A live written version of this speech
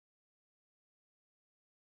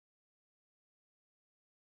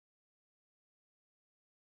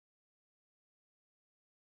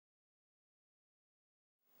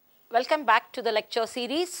Welcome back to the lecture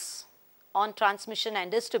series on transmission and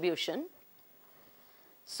distribution.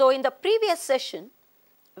 So, in the previous session,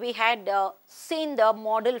 we had seen the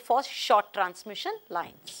model for short transmission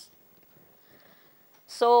lines.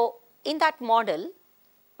 So, in that model,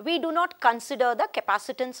 we do not consider the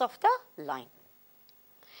capacitance of the line.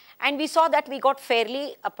 And we saw that we got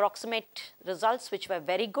fairly approximate results which were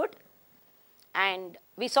very good, and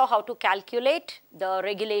we saw how to calculate the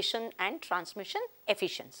regulation and transmission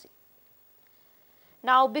efficiency.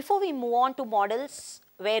 Now, before we move on to models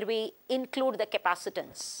where we include the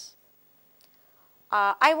capacitance,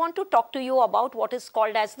 I want to talk to you about what is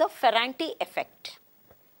called as the Ferranti effect.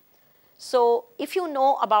 So, if you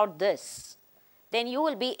know about this, then you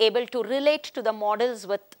will be able to relate to the models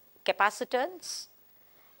with capacitance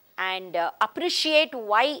and appreciate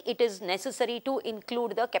why it is necessary to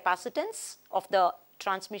include the capacitance of the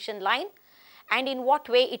transmission line and in what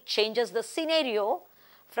way it changes the scenario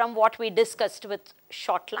from what we discussed with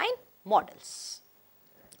short line models.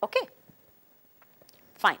 Okay,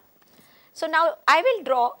 fine. So, now I will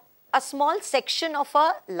draw a small section of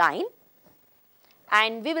a line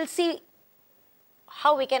and we will see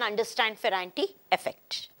how we can understand Ferranti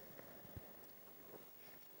effect.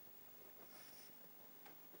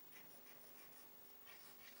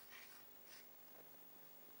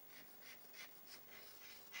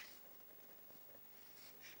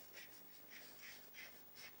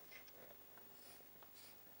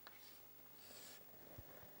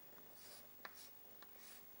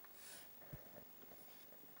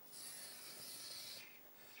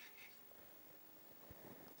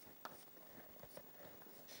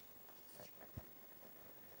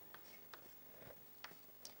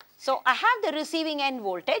 So, I have the receiving end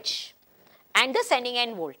voltage and the sending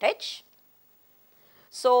end voltage.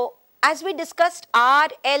 So, as we discussed, R,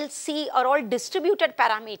 L, C are all distributed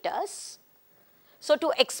parameters. So,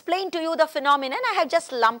 to explain to you the phenomenon, I have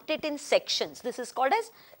just lumped it in sections. This is called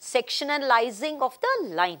as sectionalizing of the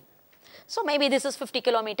line. So, maybe this is 50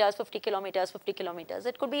 kilometers, 50 kilometers, 50 kilometers.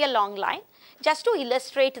 It could be a long line just to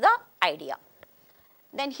illustrate the idea.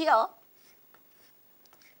 Then here,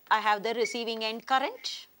 I have the receiving end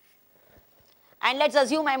current. And let us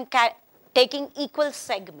assume I am taking equal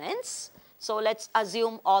segments. So, let us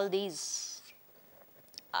assume all these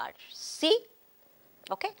are C.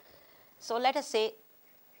 Okay. So, let us say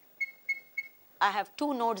I have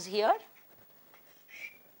two nodes here.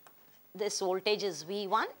 This voltage is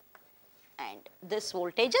V1 and this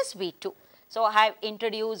voltage is V2. So, I have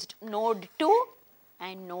introduced node 2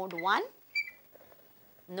 and node 1,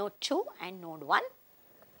 node 2 and node 1,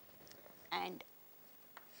 and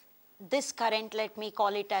this current, let me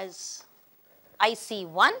call it as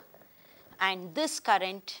IC1 and this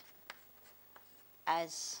current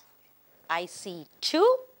as IC2,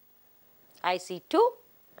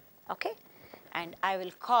 okay, and I will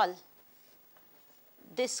call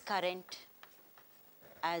this current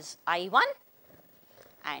as I1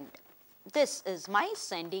 and this is my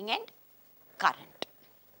sending end current,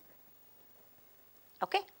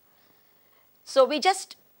 okay. So, we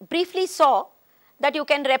just briefly saw that you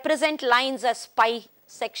can represent lines as pi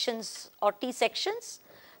sections or T sections.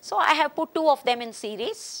 So, I have put two of them in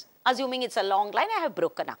series, assuming it is a long line, I have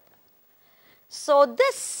broken up. So,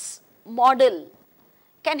 this model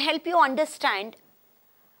can help you understand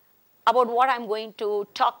about what I am going to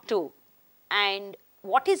talk to and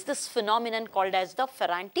what is this phenomenon called as the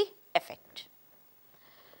Ferranti effect.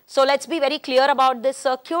 So, let us be very clear about this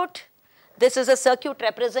circuit. This is a circuit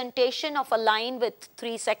representation of a line with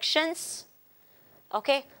three sections.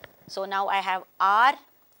 Okay. So, now I have R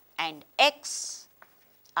and X,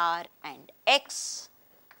 R and X,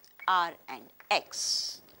 R and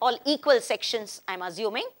X, all equal sections I am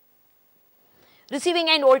assuming. Receiving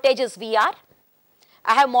end voltage is VR.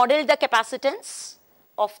 I have modeled the capacitance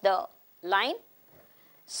of the line.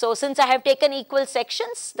 So, since I have taken equal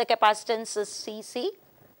sections, the capacitance is CC.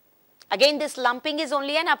 Again, this lumping is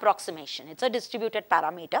only an approximation, it is a distributed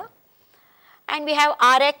parameter. And we have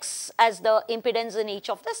Rx as the impedance in each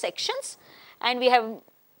of the sections, and we have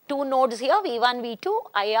two nodes here, V1, V2,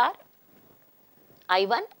 IR,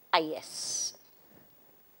 I1, IS.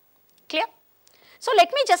 Clear? So,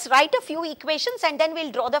 let me just write a few equations and then we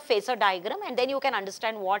will draw the phasor diagram and then you can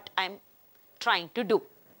understand what I am trying to do.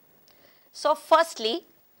 So, firstly,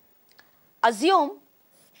 assume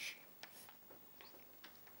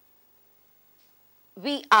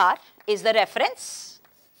VR is the reference.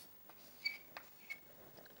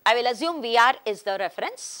 I will assume VR is the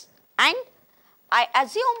reference and I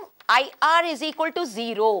assume IR is equal to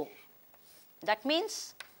 0. That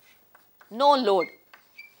means no load.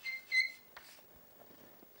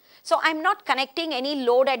 So I am not connecting any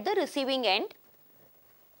load at the receiving end,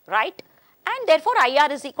 right, and therefore IR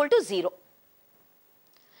is equal to 0.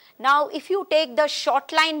 Now if you take the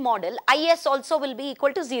short line model, IS also will be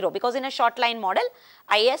equal to 0, because in a short line model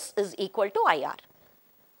IS is equal to IR,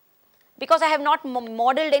 because I have not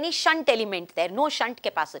modeled any shunt element there, no shunt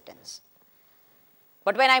capacitance.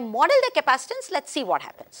 But when I model the capacitance, let us see what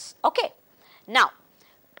happens. Okay. Now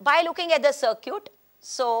by looking at the circuit,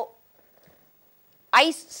 so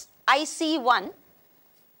IC1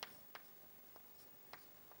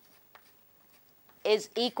 is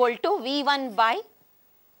equal to V1 by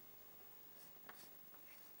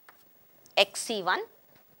XC1.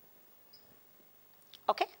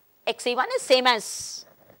 Okay. XC1 is same as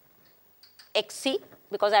XC,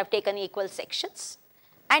 because I have taken equal sections.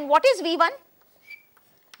 And what is V1?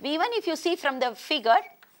 V1, if you see from the figure,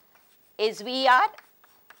 is VR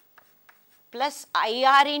plus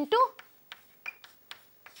IR into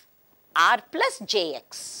R plus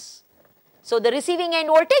JX. So the receiving end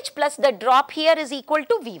voltage plus the drop here is equal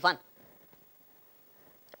to V1,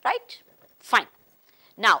 right? Fine.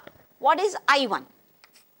 Now what is I1?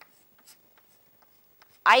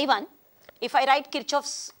 I1, if I write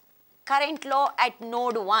Kirchhoff's current law at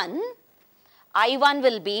node 1, I1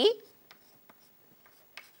 will be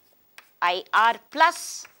IR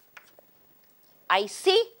plus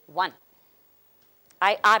IC1,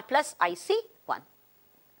 IR plus IC1.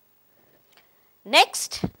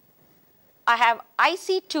 Next, I have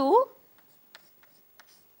IC2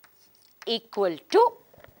 equal to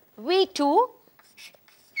V2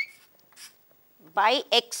 by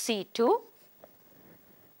XC2,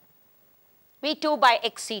 V2 by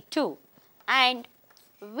XC2, and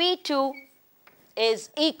V2 is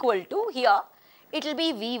equal to, here it will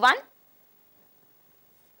be V1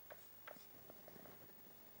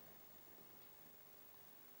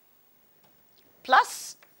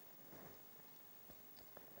 plus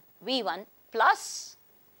V1 plus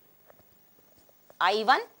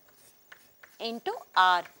I1 into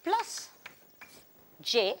R plus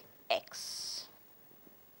JX.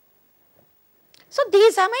 So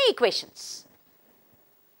these are my equations.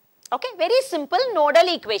 Okay, very simple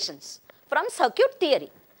nodal equations from circuit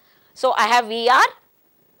theory. So I have VR,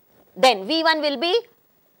 then V1 will be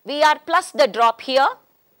VR plus the drop here,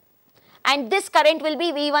 and this current will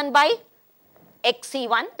be V1 by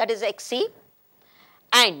XC1, that is XC,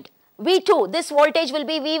 and V2, this voltage will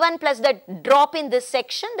be V1 plus the drop in this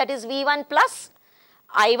section, that is V1 plus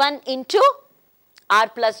I1 into R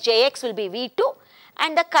plus JX will be V2,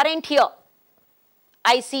 and the current here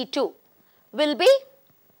IC2 will be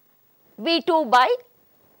V2 by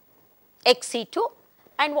XC2,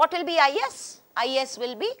 and what will be IS? IS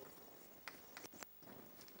will be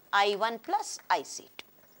I1 plus IC2.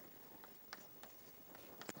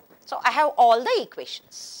 So I have all the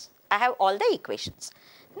equations. I have all the equations.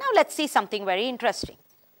 Now let's see something very interesting.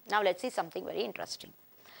 Now let's see something very interesting.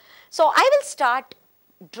 So I will start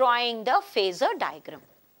drawing the phasor diagram.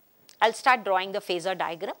 I'll start drawing the phasor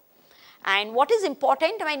diagram. And what is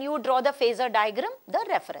important when you draw the phasor diagram? The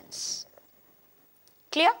reference.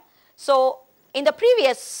 Clear? So in the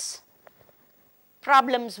previous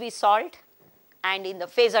problems we solved and in the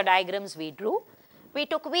phasor diagrams we drew, we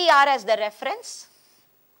took VR as the reference.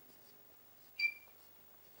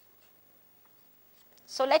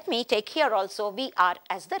 So let me take here also VR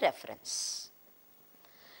as the reference.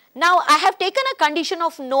 Now I have taken a condition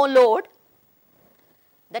of no load.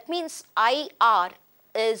 That means IR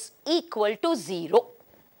is equal to 0,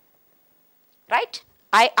 right?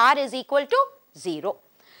 IR is equal to 0.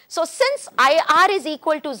 So since IR is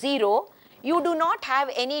equal to 0, you do not have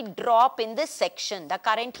any drop in this section. The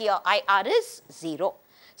current here IR is 0.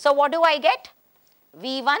 So what do I get?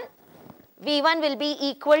 V1 will be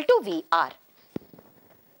equal to VR.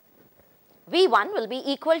 V1 will be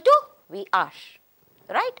equal to VR,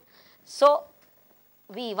 right? So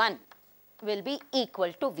V1 will be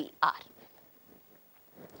equal to VR.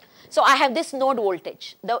 So I have this node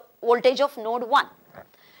voltage, the voltage of node 1.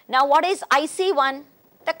 Now what is IC1?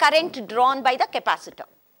 The current drawn by the capacitor.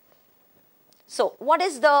 So what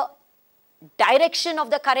is the direction of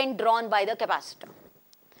the current drawn by the capacitor?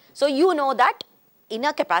 So you know that in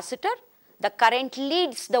a capacitor, the current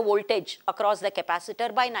leads the voltage across the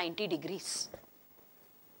capacitor by 90 degrees.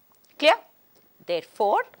 Clear?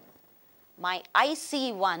 Therefore, my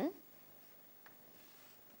IC1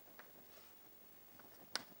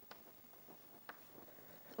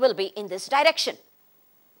 will be in this direction,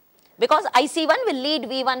 because IC1 will lead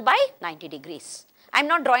V1 by 90 degrees. I am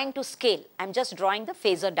not drawing to scale, I am just drawing the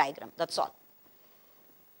phasor diagram, that is all.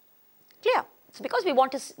 Clear? It's because we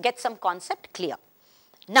want to get some concept clear.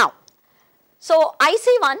 Now, so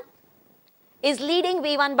IC1 is leading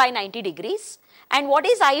V1 by 90 degrees. And what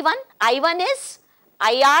is I1? I1 is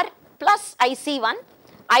IR plus IC1.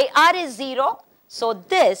 IR is 0. So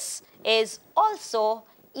this is also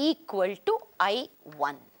equal to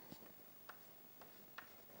I1.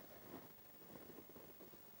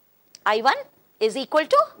 I1 is equal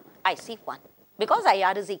to IC1 because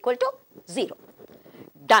IR is equal to 0.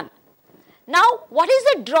 Done. Now, what is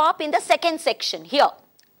the drop in the second section here?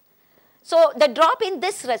 So, the drop in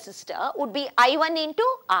this resistor would be I1 into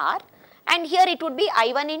R, and here it would be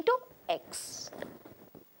I1 into X.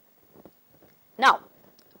 Now,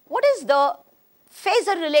 what is the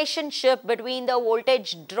phasor relationship between the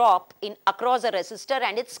voltage drop in across a resistor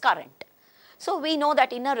and its current? So, we know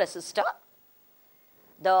that in a resistor,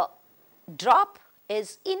 the drop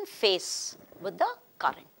is in phase with the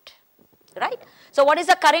current, right? So, what is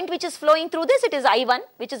the current which is flowing through this? It is I1,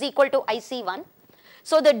 which is equal to IC1.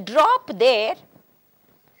 So, the drop there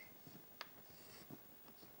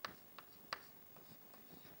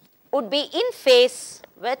would be in phase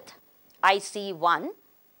with IC1.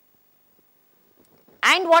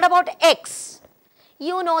 And what about X?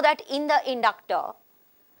 You know that in the inductor,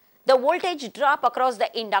 the voltage drop across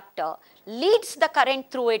the inductor leads the current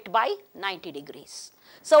through it by 90 degrees.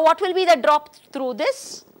 So, what will be the drop through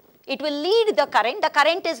this? It will lead the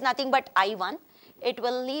current is nothing but I1, it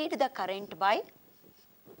will lead the current by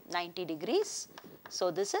 90 degrees.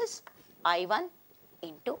 So, this is I1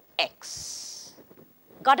 into X.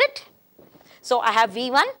 Got it? So, I have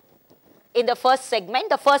V1 in the first segment,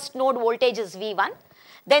 the first node voltage is V1.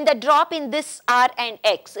 Then the drop in this R and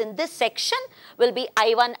X in this section will be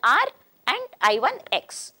I1R and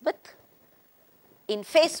I1X with in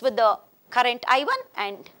phase with the current I1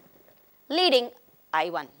 and leading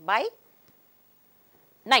I1 by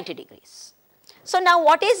 90 degrees. So, now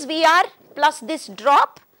what is VR plus this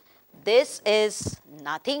drop? This is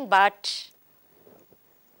nothing but,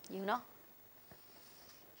 you know,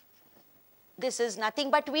 this is nothing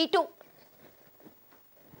but V2.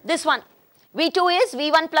 This one, V2 is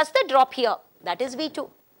V1 plus the drop here, that is V2.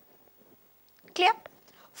 Clear?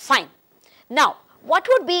 Fine. Now, what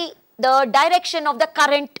would be the direction of the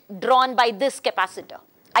current drawn by this capacitor?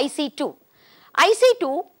 IC2.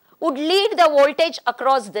 IC2 would lead the voltage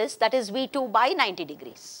across this, that is V2 by 90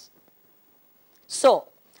 degrees. So,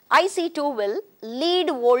 IC2 will lead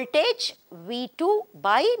voltage V2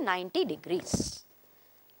 by 90 degrees.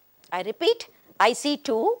 I repeat, IC2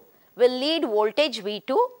 will lead voltage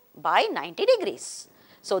V2 by 90 degrees.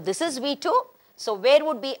 So, this is V2. So, where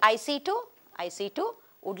would be IC2? IC2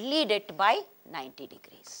 would lead it by 90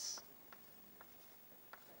 degrees.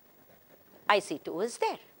 IC2 is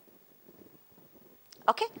there.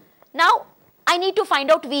 Okay. Now, I need to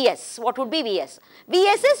find out Vs. What would be Vs?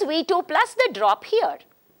 Vs is V2 plus the drop here,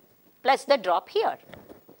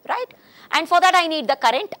 right? And for that I need the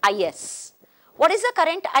current Is. What is the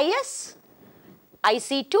current Is?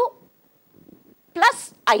 IC2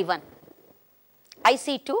 plus I1.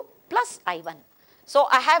 IC2 plus I1. So,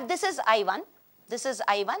 I have this is I1, this is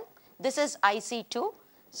I1, this is IC2.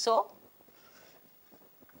 So,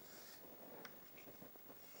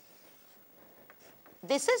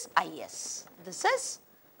 this is Is. This is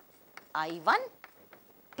I1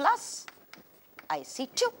 plus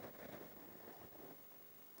IC2.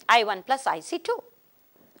 I1 plus IC2.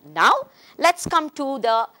 Now, let us come to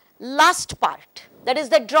the last part, that is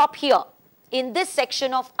the drop here in this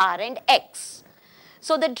section of R and X.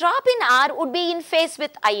 So, the drop in R would be in phase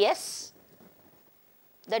with Is.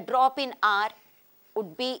 The drop in R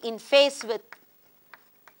would be in phase with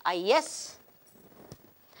Is.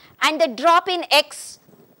 And the drop in X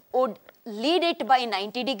would lead it by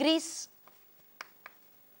 90 degrees.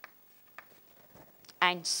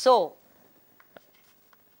 And so,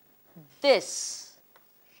 this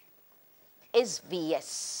is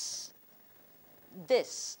Vs.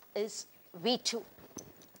 This is V2.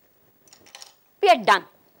 We are done.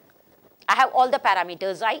 I have all the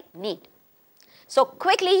parameters I need. So,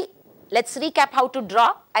 quickly let us recap how to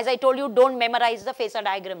draw. As I told you, don't memorize the phasor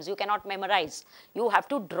diagrams. You cannot memorize. You have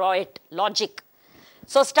to draw it, logic.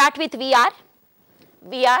 So, start with VR.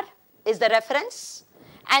 VR is the reference.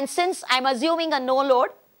 And since I am assuming a no load,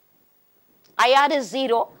 IR is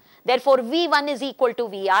 0. Therefore, V1 is equal to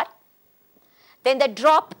VR. Then the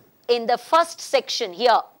drop in the first section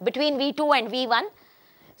here between V2 and V1.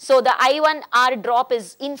 So, the I1R drop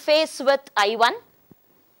is in phase with I1.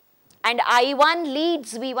 And I1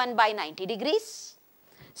 leads V1 by 90 degrees.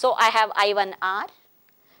 So, I have I1R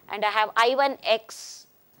and I have I1X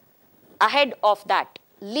ahead of that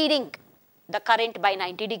leading the current by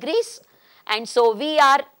 90 degrees. And so,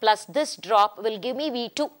 VR plus this drop will give me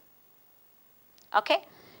V2. Okay.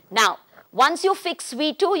 Now, Once you fix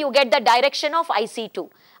V2, you get the direction of IC2.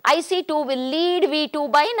 IC2 will lead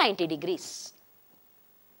V2 by 90 degrees.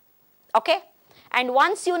 Okay? And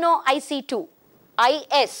once you know IC2,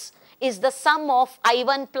 IS is the sum of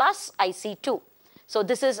I1 plus IC2. So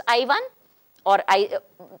this is I1 or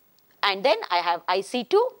and then I have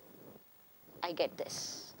IC2, I get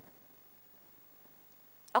this.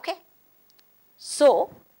 Okay?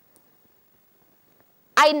 So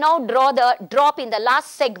I now draw the drop in the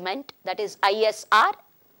last segment, that is ISR,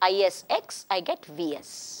 ISX, I get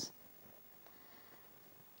VS.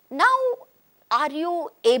 Now, are you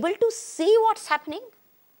able to see what's happening?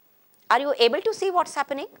 Are you able to see what's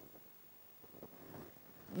happening?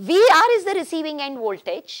 VR is the receiving end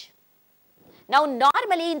voltage. Now,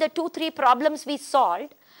 normally in the 2-3 problems we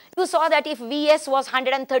solved, you saw that if VS was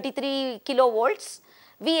 133 kilovolts,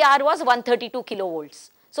 VR was 132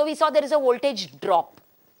 kilovolts. So we saw there is a voltage drop.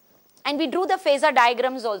 And we drew the phasor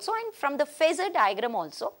diagrams also, and from the phasor diagram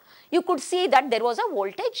also, you could see that there was a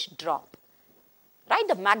voltage drop. Right?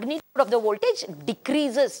 The magnitude of the voltage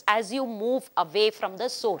decreases as you move away from the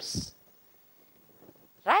source.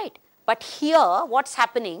 Right? But here, what's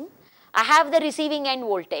happening? I have the receiving end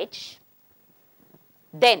voltage.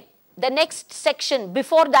 Then, the next section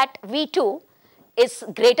before that, V2 is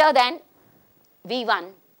greater than V1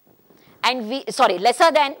 and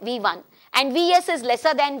lesser than V1, and Vs is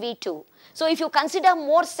lesser than V2. So if you consider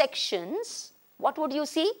more sections, what would you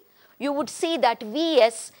see? You would see that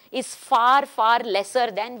Vs is far, far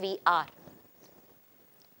lesser than Vr.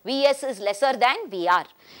 Vs is lesser than Vr,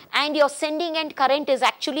 and your sending end current is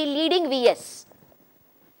actually leading Vs.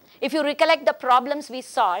 If you recollect the problems we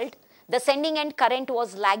solved, the sending end current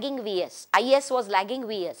was lagging Vs, Is was lagging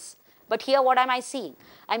Vs. But here what am I seeing?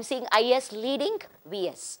 I am seeing Is leading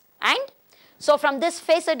Vs. And so from this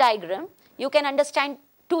phasor diagram, you can understand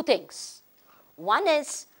two things. One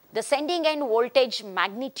is the sending end voltage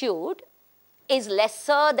magnitude is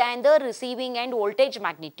lesser than the receiving end voltage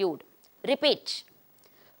magnitude. Repeat,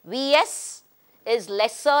 Vs is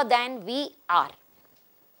lesser than Vr.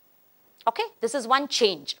 Okay, this is one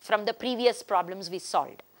change from the previous problems we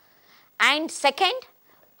solved. And second,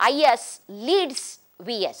 Is leads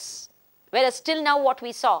Vs, whereas till now what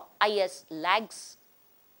we saw, Is lags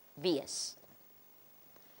Vs.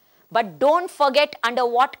 But don't forget under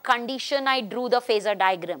what condition I drew the phasor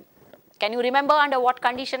diagram. Can you remember under what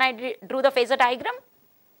condition I drew the phasor diagram?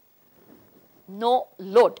 No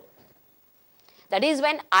load. That is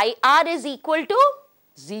when IR is equal to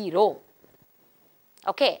 0.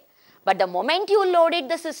 Okay. But the moment you load it,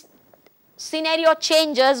 this scenario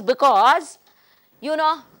changes because, you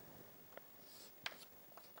know,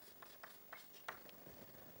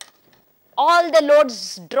 all the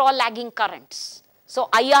loads draw lagging currents. So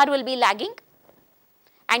IR will be lagging,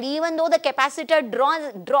 and even though the capacitor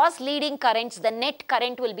draws leading currents, the net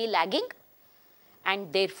current will be lagging,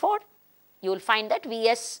 and therefore you will find that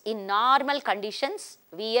Vs in normal conditions,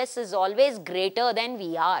 Vs is always greater than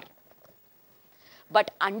Vr.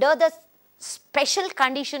 But under the special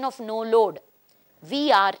condition of no load,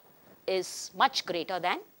 Vr is much greater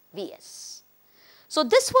than Vs. So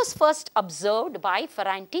this was first observed by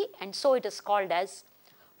Ferranti, and so it is called as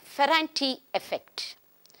Ferranti effect.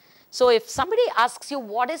 So if somebody asks you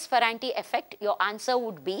what is Ferranti effect, your answer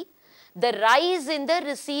would be the rise in the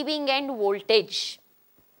receiving end voltage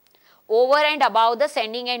over and above the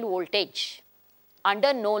sending end voltage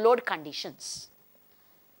under no load conditions.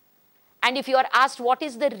 And if you are asked what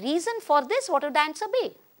is the reason for this, what would the answer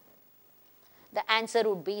be? The answer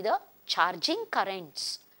would be the charging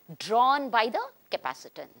currents drawn by the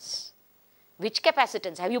capacitance. Which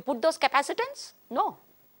capacitance? Have you put those capacitance? No.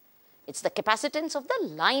 It's the capacitance of the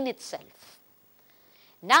line itself.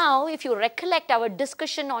 Now, if you recollect our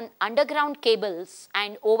discussion on underground cables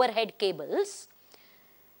and overhead cables,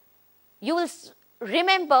 you will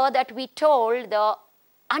remember that we told the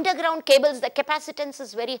underground cables the capacitance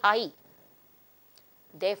is very high.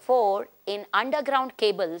 Therefore, in underground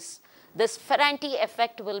cables, this Ferranti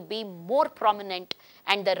effect will be more prominent,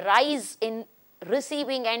 and the rise in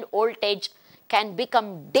receiving end voltage can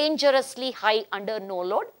become dangerously high under no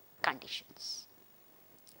load conditions.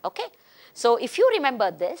 Okay? So if you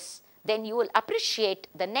remember this, then you will appreciate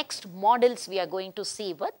the next models we are going to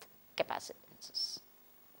see with capacitances.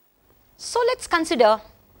 So let's consider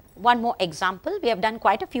one more example. We have done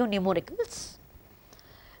quite a few numericals.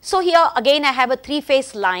 So here again I have a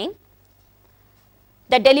 3-phase line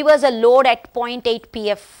that delivers a load at 0.8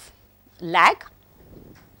 pf lag.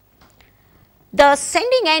 The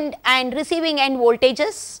sending end and receiving end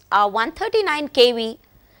voltages are 139 kV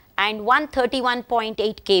and 131.8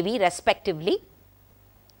 kV respectively.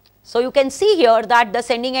 So you can see here that the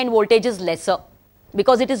sending end voltage is lesser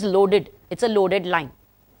because it is loaded, it is a loaded line.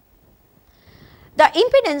 The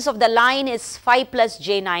impedance of the line is 5 plus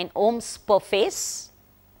j9 ohms per phase.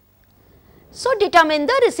 So determine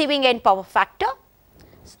the receiving end power factor,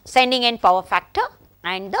 sending end power factor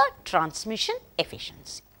and the transmission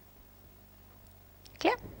efficiency.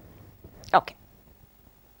 Clear? Okay.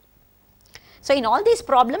 So in all these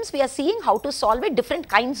problems we are seeing how to solve with different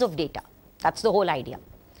kinds of data. That is the whole idea.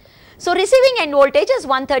 So receiving end voltage is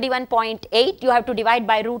 131.8, you have to divide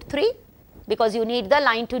by root 3 because you need the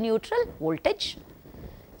line to neutral voltage.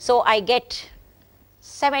 So I get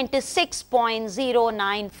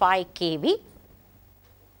 76.095 kV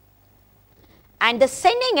and the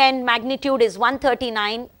sending end magnitude is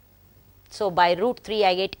 139. So by root 3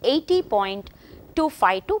 I get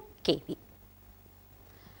 80.252 kV.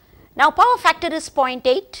 Now power factor is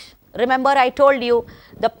 0.8. Remember I told you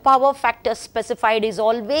the power factor specified is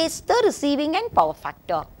always the receiving end power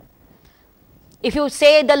factor. If you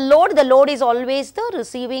say the load is always the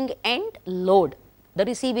receiving end load, the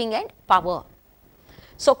receiving end power.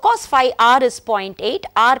 So cos phi r is 0.8,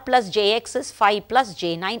 r plus jx is 5 plus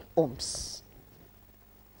j9 ohms.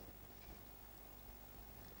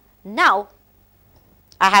 Now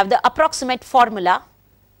I have the approximate formula.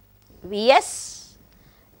 Vs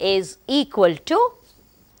is equal to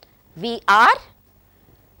Vr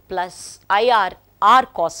plus Ir r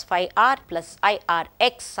cos phi r plus Ir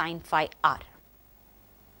x sin phi r.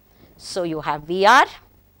 So you have Vr,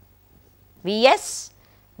 Vs,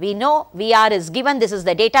 we know Vr is given, this is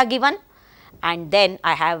the data given, and then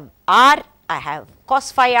I have r, I have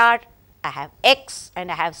cos phi r, I have x and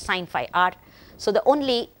I have sin phi r. So the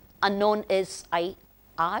only unknown is Ir,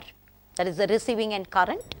 that is the receiving end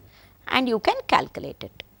current, and you can calculate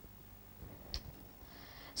it.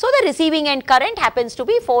 So the receiving end current happens to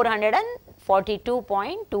be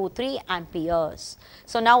 442.23 amperes.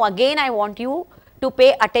 So now again I want you to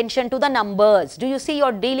pay attention to the numbers. Do you see you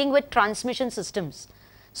are dealing with transmission systems?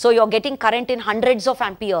 So you are getting current in hundreds of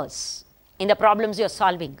amperes in the problems you are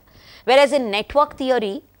solving. Whereas in network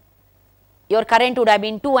theory, your current would have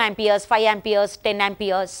been 2 amperes, 5 amperes, 10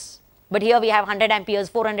 amperes. But here we have 100 amperes,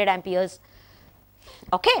 400 amperes.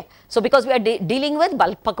 Okay. So because we are dealing with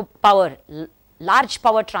bulk power, large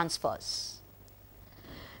power transfers.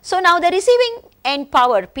 So now the receiving end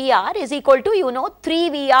power PR is equal to 3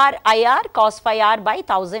 VR IR cos phi r by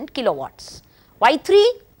 1000 kilowatts. Why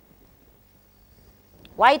 3?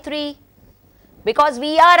 Why 3? Because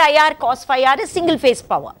VR IR cos phi r is single phase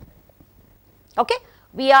power. Okay?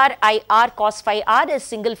 VR IR cos phi r is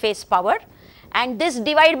single phase power, and this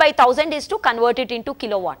divide by 1000 is to convert it into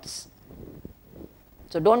kilowatts.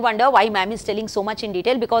 So don't wonder why ma'am is telling so much in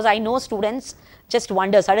detail, because I know students just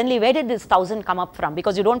wonder suddenly where did this 1000 come up from,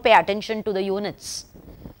 because you don't pay attention to the units.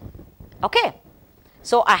 Okay.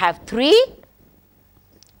 So I have 3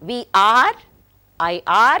 VR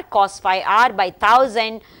IR cos phi r by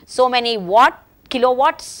 1000, so many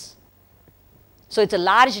kilowatts. So it's a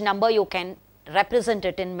large number, you can represent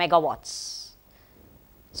it in megawatts.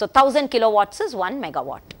 So 1000 kilowatts is 1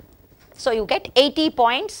 megawatt. So you get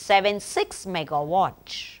 80.76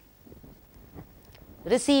 megawatt.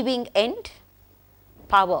 Receiving end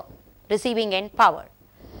power, receiving end power.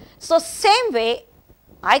 So same way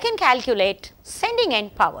I can calculate sending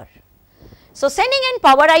end power. So sending end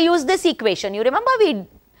power, I use this equation. You remember we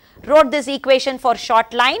wrote this equation for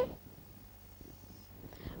short line.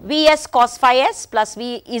 Vs cos phi s plus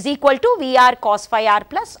V is equal to Vr cos phi r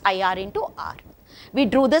plus Ir into R. We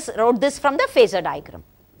wrote this from the phasor diagram.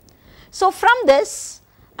 So from this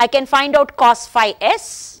I can find out cos phi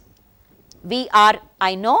s, Vr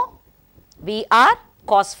I know, Vr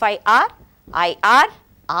cos phi r, Ir,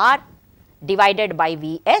 R divided by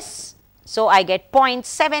Vs. So I get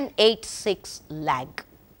 0.786 lag.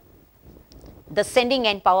 The sending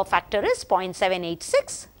end power factor is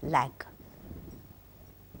 0.786 lag.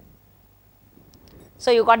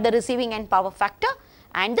 So you got the receiving end power factor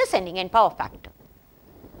and the sending end power factor.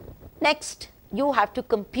 Next, you have to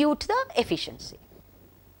compute the efficiency.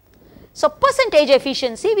 So percentage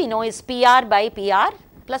efficiency we know is PR by PR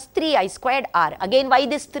plus 3I squared R. Again, why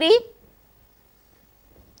this 3?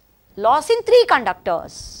 Loss in 3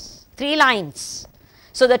 conductors, 3 lines.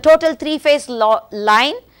 So the total 3-phase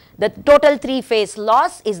line, the total 3-phase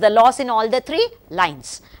loss is the loss in all the 3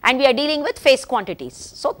 lines, and we are dealing with phase quantities.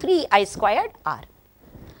 So 3I squared R.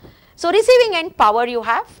 So receiving end power you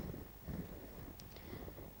have,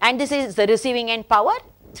 and this is the receiving end power,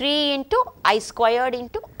 3 into I squared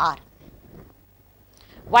into R.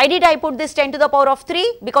 Why did I put this 10 to the power of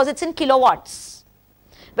 3? Because it is in kilowatts.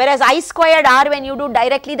 Whereas I squared R, when you do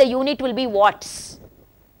directly, the unit will be watts.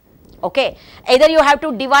 Okay, either you have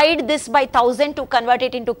to divide this by 1000 to convert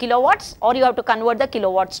it into kilowatts, or you have to convert the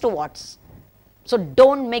kilowatts to watts. So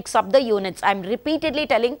don't mix up the units. I am repeatedly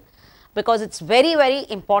telling, because it's very, very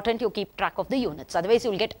important you keep track of the units, otherwise you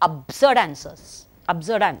will get absurd answers,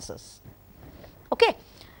 okay,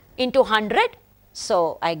 into 100.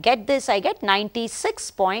 So I get this, I get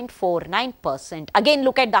 96.49%. Again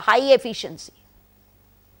look at the high efficiency.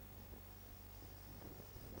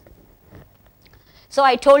 So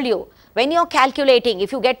I told you, when you are calculating,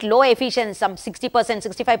 if you get low efficiency, some 60%,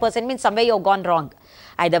 65% means somewhere you have gone wrong,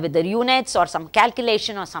 either with the units or some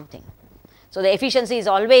calculation or something. So the efficiency is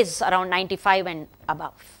always around 95 and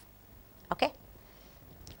above, okay,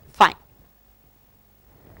 fine.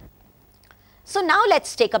 So now let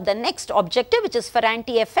us take up the next objective, which is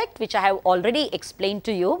Ferranti effect, which I have already explained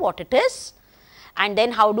to you what it is, and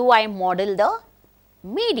then how do I model the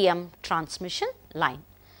medium transmission line.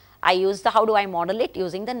 I use the, how do I model it?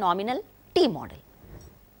 Using the nominal T model.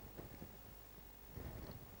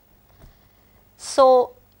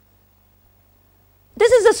 So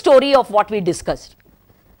this is the story of what we discussed.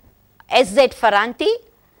 S.Z. Ferranti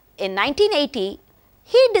in 1980,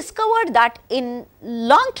 he discovered that in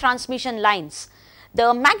long transmission lines,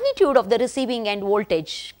 the magnitude of the receiving end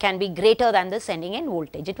voltage can be greater than the sending end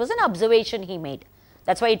voltage. It was an observation he made.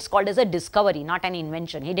 That is why it is called as a discovery, not an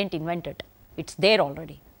invention. He did not invent it, it is there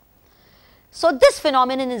already. So this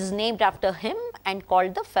phenomenon is named after him and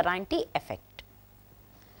called the Ferranti effect.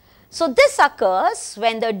 So this occurs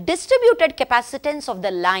when the distributed capacitance of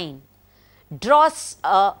the line draws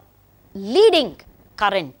a leading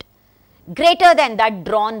current greater than that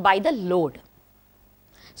drawn by the load.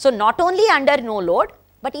 So not only under no load,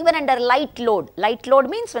 but even under light load. Light load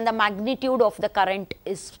means when the magnitude of the current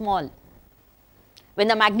is small. When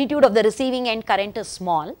the magnitude of the receiving end current is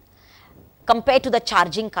small compared to the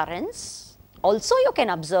charging currents, also you can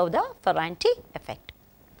observe the Ferranti effect.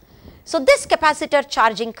 So this capacitor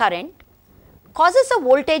charging current causes a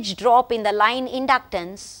voltage drop in the line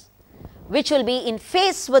inductance, which will be in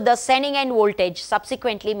phase with the sending end voltage,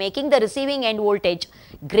 subsequently making the receiving end voltage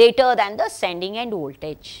greater than the sending end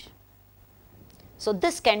voltage. So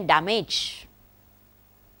this can damage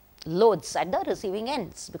loads at the receiving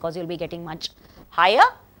ends, because you will be getting much higher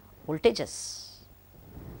voltages.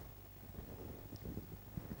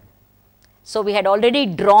 So we had already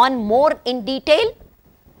drawn more in detail.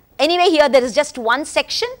 Anyway, here there is just one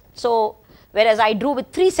section. So whereas I drew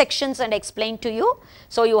with 3 sections and explained to you.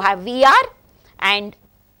 So you have VR, and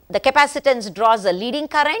the capacitance draws a leading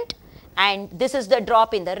current, and this is the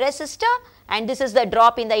drop in the resistor, and this is the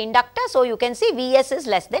drop in the inductor. So you can see Vs is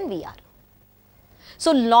less than VR.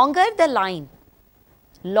 So longer the line,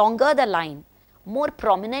 more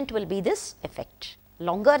prominent will be this effect.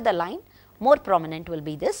 Longer the line, more prominent will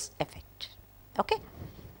be this effect. Okay.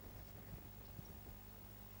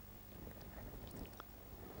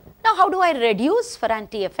 Now, how do I reduce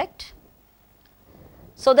Ferranti effect?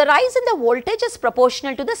 So the rise in the voltage is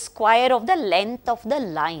proportional to the square of the length of the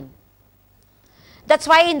line. That is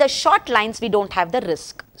why in the short lines we do not have the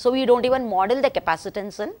risk. So we do not even model the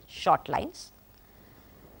capacitance in short lines.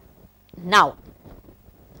 Now,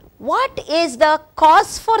 what is the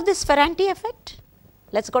cause for this Ferranti effect?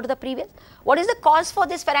 Let us go to the previous. What is the cause for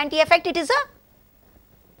this Ferranti effect? It is a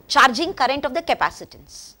charging current of the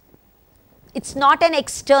capacitance. It is not an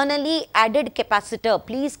externally added capacitor.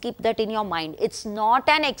 Please keep that in your mind. It is not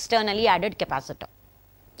an externally added capacitor.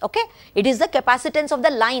 Okay? It is the capacitance of the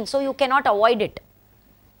line. So you cannot avoid it.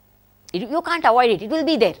 You can't avoid it. It will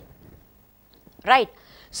be there. Right?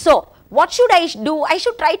 So what should I do? I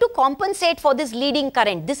should try to compensate for this leading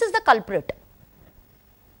current. This is the culprit.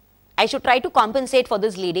 I should try to compensate for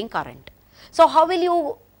this leading current. So how will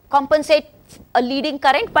you compensate a leading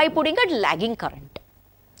current? By putting a lagging current.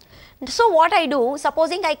 So what I do,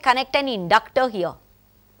 supposing I connect an inductor here,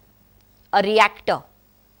 a reactor,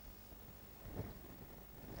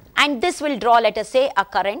 and this will draw, let us say, a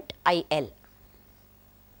current IL.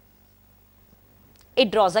 It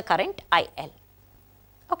draws a current IL.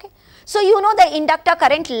 Okay. So you know the inductor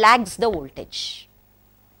current lags the voltage.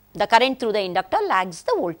 The current through the inductor lags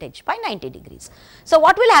the voltage by 90 degrees. So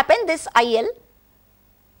what will happen? This IL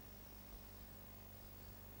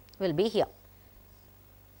will be here.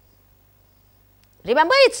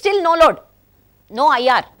 Remember, it is still no load, no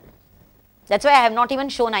IR. That is why I have not even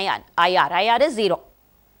shown IR. IR is 0.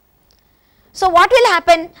 So what will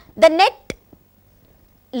happen? The net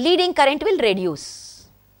leading current will reduce.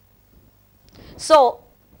 So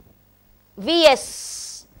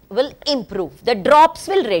Vs will improve, the drops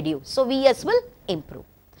will reduce. So Vs will improve.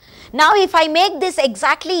 Now if I make this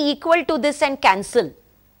exactly equal to this and cancel,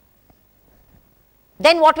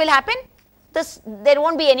 then what will happen? There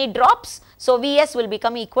won't be any drops, so Vs will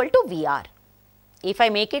become equal to Vr if I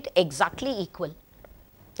make it exactly equal.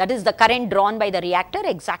 That is the current drawn by the reactor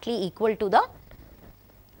exactly equal to the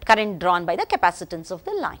current drawn by the capacitance of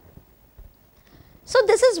the line. So,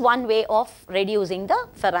 this is one way of reducing the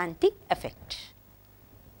Ferranti effect.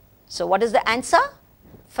 So, what is the answer?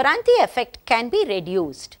 Ferranti effect can be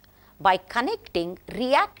reduced by connecting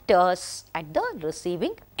reactors at the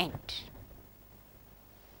receiving end.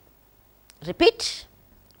 Repeat,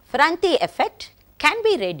 Ferranti effect can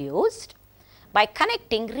be reduced by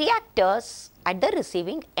connecting reactors at the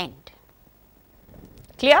receiving end.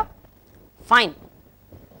 Clear? Fine.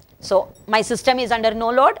 So, my system is under no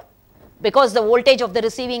load. Because the voltage of the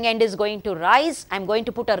receiving end is going to rise, I am going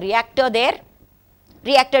to put a reactor there.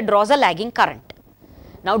 Reactor draws a lagging current.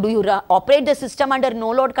 Now, do you operate the system under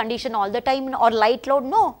no load condition all the time or light load?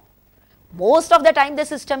 No. Most of the time the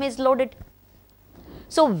system is loaded.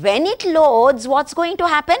 So, when it loads, what is going to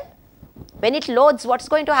happen? When it loads, what is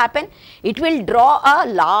going to happen? It will draw a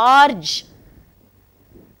large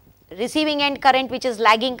receiving end current which is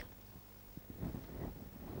lagging.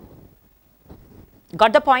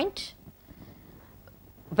 Got the point?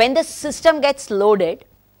 When the system gets loaded,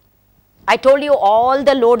 I told you all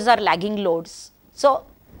the loads are lagging loads. So,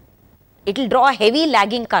 it will draw a heavy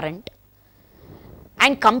lagging current,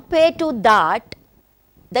 and compared to that,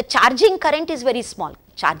 the charging current is very small.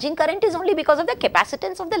 Charging current is only because of the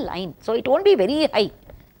capacitance of the line. So, it won't be very high,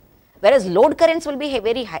 whereas load currents will be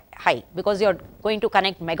very high because you are going to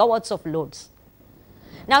connect megawatts of loads.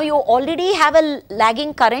 Now, you already have a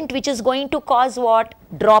lagging current which is going to cause what?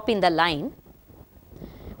 Drop in the line.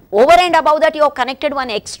 Over and above that, you have connected one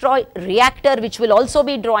extra reactor which will also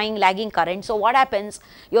be drawing lagging current. So, what happens?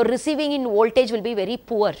 Your receiving in voltage will be very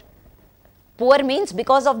poor. Poor means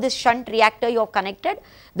because of this shunt reactor you have connected,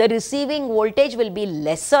 the receiving voltage will be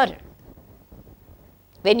lesser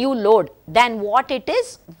when you load than what it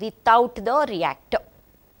is without the reactor.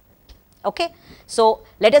 Okay? So,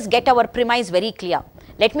 let us get our premise very clear.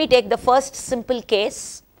 Let me take the first simple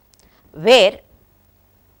case where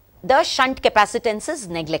the shunt capacitance is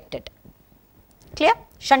neglected. Clear?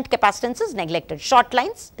 Shunt capacitance is neglected. Short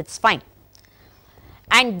lines, it is fine.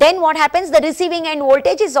 And then what happens? The receiving end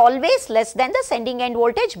voltage is always less than the sending end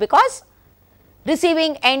voltage because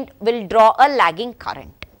receiving end will draw a lagging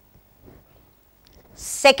current.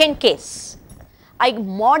 Second case, I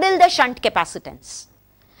model the shunt capacitance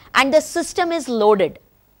and the system is loaded,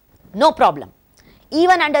 no problem.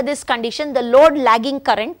 Even under this condition, the load lagging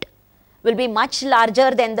current will be much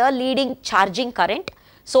larger than the leading charging current.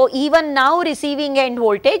 So, even now receiving end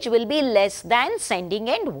voltage will be less than sending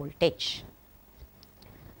end voltage.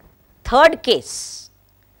 Third case,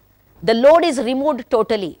 the load is removed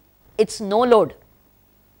totally, it is no load.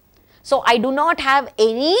 So, I do not have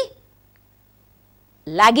any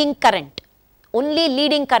lagging current, only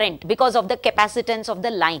leading current because of the capacitance of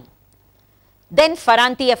the line. Then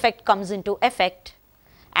Ferranti effect comes into effect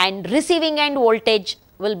and receiving end voltage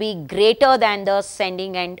will be greater than the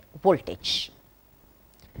sending end voltage.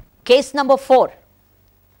 Case number 4,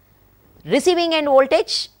 receiving end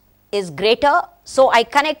voltage is greater, so I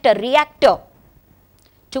connect a reactor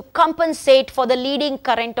to compensate for the leading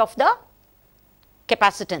current of the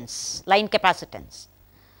capacitance, line capacitance.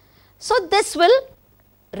 So, this will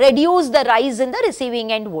reduce the rise in the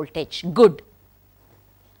receiving end voltage, good.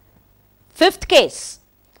 Fifth case,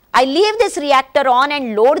 I leave this reactor on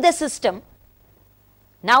and load the system.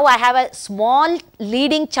 Now, I have a small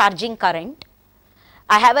leading charging current,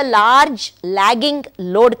 I have a large lagging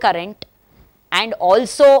load current and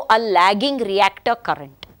also a lagging reactor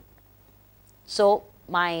current. So,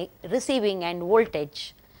 my receiving end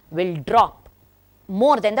voltage will drop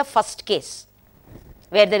more than the first case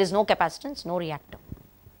where there is no capacitance, no reactor.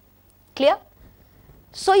 Clear?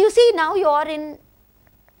 So, you see now you are in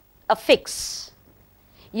a fix.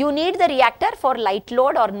 You need the reactor for light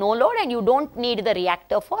load or no load and you do not need the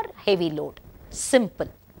reactor for heavy load. Simple.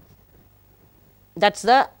 That is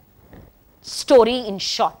the story in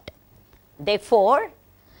short. Therefore,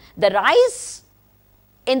 the rise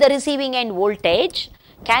in the receiving end voltage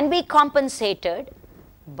can be compensated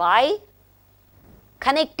by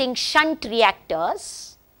connecting shunt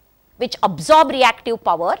reactors which absorb reactive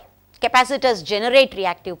power, capacitors generate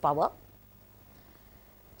reactive power.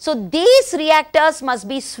 So, these reactors must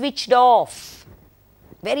be switched off,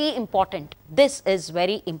 very important, this is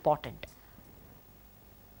very important.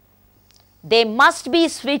 They must be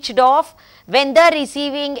switched off when the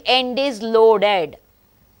receiving end is loaded.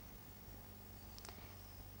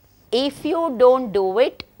 If you do not do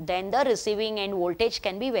it, then the receiving end voltage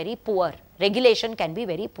can be very poor, regulation can be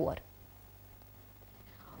very poor.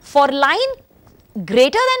 For line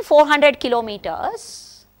greater than 400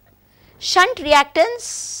 kilometers, shunt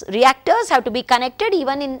reactors have to be connected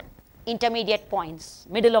even in intermediate points,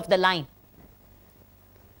 middle of the line.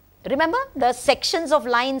 Remember the sections of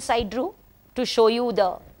lines I drew to show you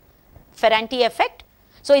the Ferranti effect.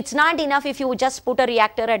 So, it is not enough if you just put a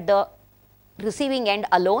reactor at the receiving end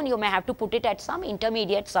alone, you may have to put it at some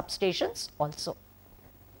intermediate substations also.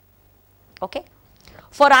 Okay.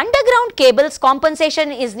 For underground cables,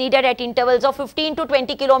 compensation is needed at intervals of 15 to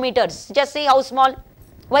 20 kilometers. Just see how small.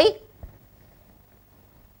 Why?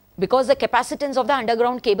 Because the capacitance of the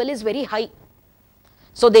underground cable is very high.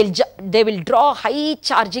 So, they will draw high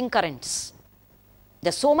charging currents. There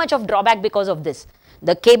is so much of drawback because of this.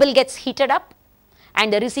 The cable gets heated up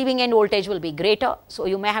and the receiving end voltage will be greater. So,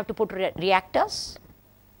 you may have to put reactors,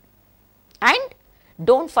 and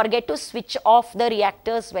do not forget to switch off the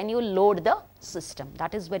reactors when you load the system.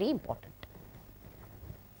 That is very important.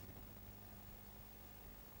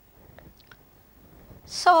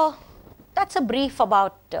 So, that is a brief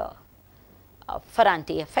about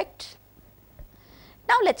Ferranti effect.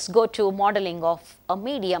 Now, let us go to modeling of a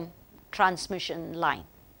medium transmission line.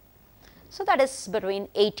 So, that is between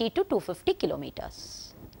 80 to 250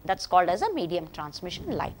 kilometers. That is called as a medium transmission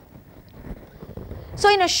line. So,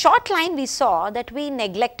 in a short line we saw that we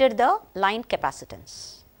neglected the line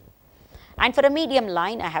capacitance, and for a medium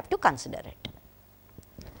line I have to consider it.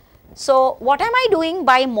 So, what am I doing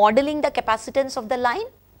by modeling the capacitance of the line?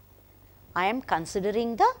 I am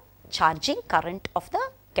considering the charging current of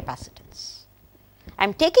the capacitance. I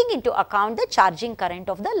am taking into account the charging current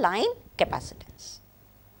of the line capacitance.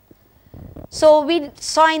 So, we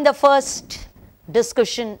saw in the first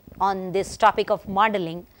discussion on this topic of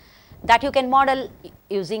modeling that you can model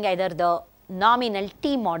using either the nominal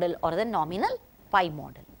T model or the nominal pi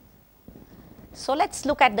model. So, let us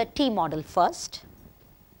look at the T model first.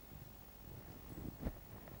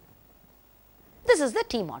 This is the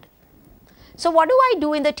T model. So, what do I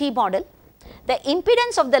do in the T model? The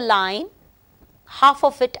impedance of the line, half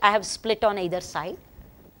of it I have split on either side.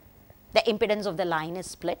 The impedance of the line is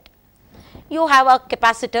split. You have a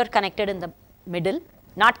capacitor connected in the middle,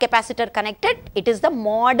 not capacitor connected, it is the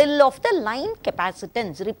model of the line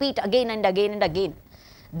capacitance. Repeat again and again and again.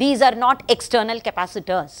 These are not external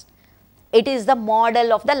capacitors, it is the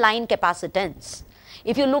model of the line capacitance.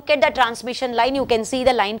 If you look at the transmission line, you can see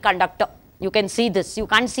the line conductor, you can see this, you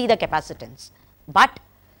can't see the capacitance, but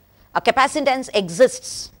a capacitance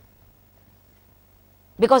exists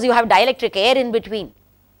because you have dielectric air in between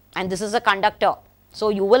and this is a conductor. So,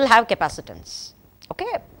 you will have capacitance. Okay.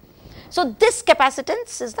 So, this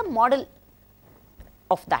capacitance is the model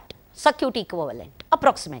of that circuit equivalent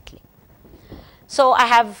approximately. So, I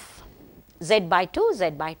have Z by 2,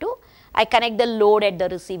 Z by 2. I connect the load at the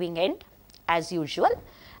receiving end as usual,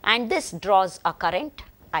 and this draws a current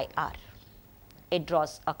IR. It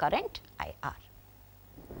draws a current IR.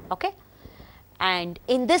 Okay. And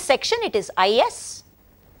in this section it is IS.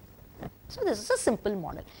 So, this is a simple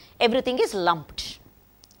model. Everything is lumped.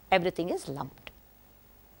 Everything is lumped.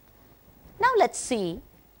 Now, let us see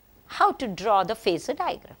how to draw the phasor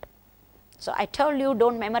diagram. So, I told you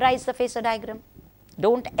do not memorize the phasor diagram,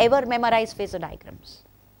 do not ever memorize phasor diagrams.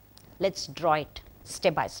 Let us draw it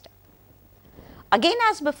step by step. Again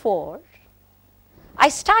as before, I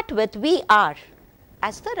start with VR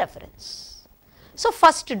as the reference. So,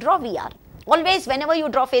 first to draw VR. Always whenever you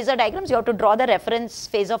draw phasor diagrams, you have to draw the reference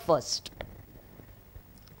phasor first.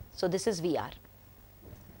 So, this is VR.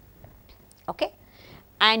 Okay.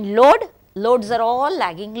 And loads are all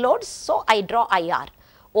lagging loads. So, I draw IR.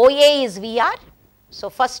 OA is VR. So,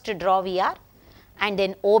 first to draw VR and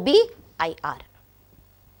then OB IR.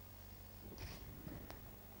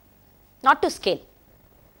 Not to scale.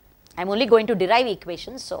 I am only going to derive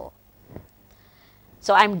equations. So,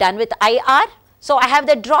 I am done with IR. So, I have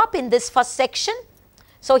the drop in this first section.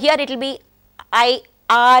 So, here it will be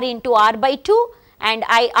IR into R by 2 and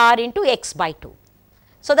IR into X by 2.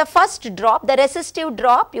 So, the first drop, the resistive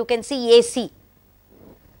drop, you can see AC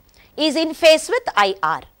is in phase with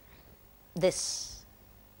IR. This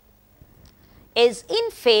is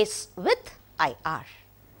in phase with IR.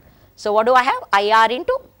 So, what do I have? IR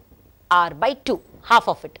into R by 2, half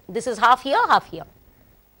of it. This is half here, half here.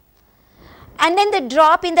 And then the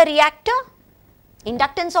drop in the reactor,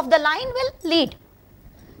 inductance of the line will lead.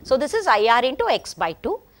 So, this is IR into X by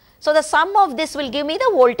 2. So, the sum of this will give me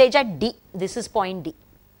the voltage at D. This is point D.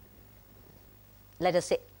 Let us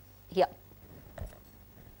say here.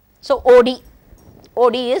 So,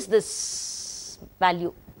 OD is this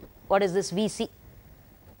value. What is this VC?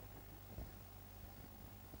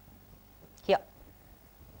 Here.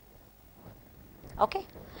 Okay.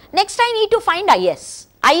 Next I need to find IS.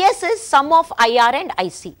 IS is sum of IR and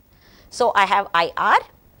IC. So I have IR.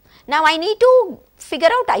 Now I need to figure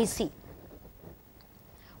out IC.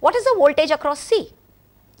 What is the voltage across C?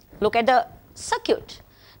 Look at the circuit.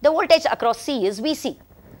 The voltage across C is VC.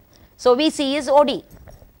 So VC is OD.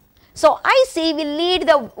 So IC will lead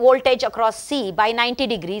the voltage across C by 90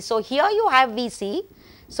 degrees. So here you have VC.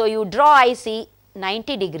 So you draw IC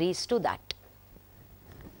 90 degrees to that.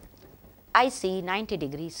 IC 90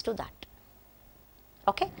 degrees to that.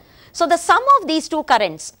 Okay. So the sum of these two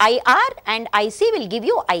currents IR and IC will give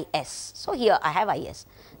you IS. So here I have IS.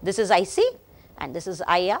 This is IC and this is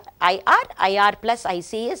IR. IR plus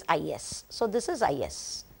IC is IS. So this is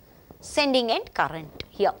IS. Sending end current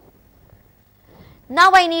here.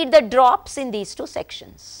 Now I need the drops in these two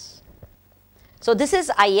sections. So this is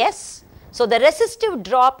IS. So the resistive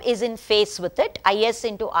drop is in phase with it, IS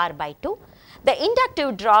into R by 2. The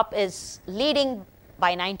inductive drop is leading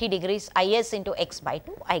by 90 degrees, IS into X by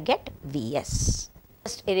 2, I get Vs.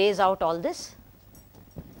 Just erase out all this.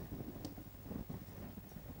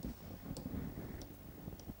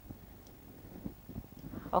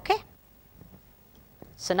 Okay.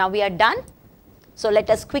 So now we are done. So let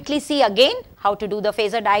us quickly see again how to do the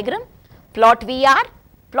phasor diagram. Plot VR,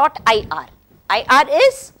 plot IR. IR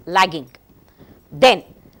is lagging. Then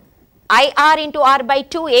IR into R by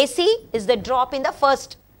 2 AC is the drop in the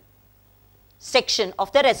first section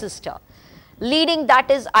of the resistor. Leading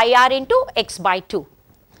that is IR into X by 2.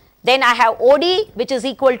 Then I have OD which is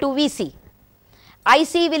equal to VC.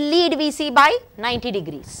 IC will lead VC by 90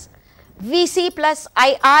 degrees. VC plus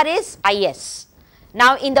IR is IS.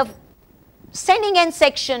 Now in the sending end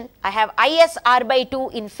section I have IS R by 2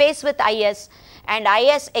 in phase with IS and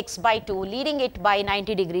IS X by 2 leading it by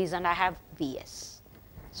 90 degrees and I have Vs.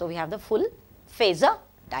 So we have the full phasor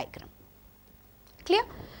diagram. Clear?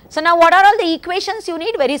 So now what are all the equations you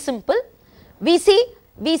need? Very simple. VC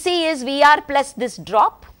is VR plus this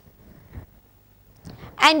drop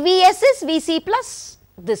and Vs is VC plus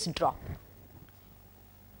this drop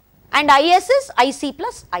and Is is IC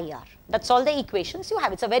plus IR. That is all the equations you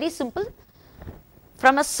have. It is a very simple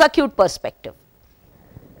from a circuit perspective.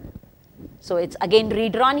 So it is again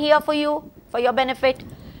redrawn here for you, for your benefit.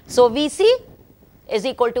 So VC is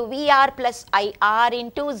equal to VR plus IR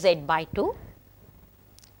into Z by 2.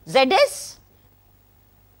 Z is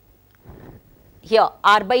here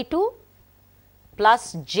R by 2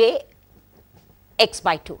 plus J X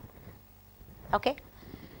by 2. Okay.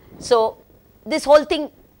 So this whole thing,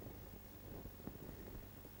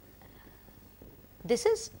 this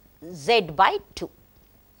is Z by 2.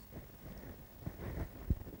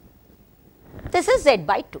 This is Z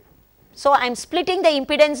by 2. So I am splitting the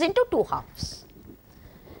impedance into two halves.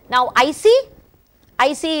 Now IC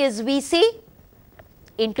is VC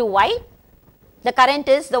into Y. The current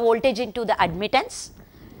is the voltage into the admittance.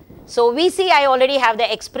 So VC I already have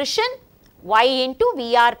the expression Y into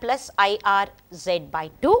VR plus IR Z by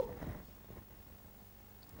 2.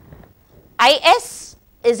 IS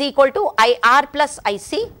is equal to IR plus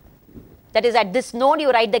IC, that is at this node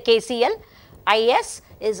you write the KCL. IS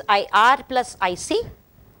is IR plus IC.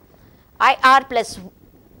 IR plus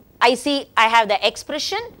IC I have the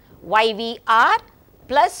expression YVR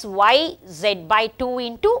plus YZ by 2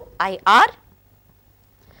 into IR.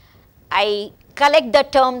 I collect the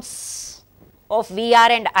terms of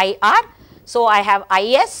VR and IR. So I have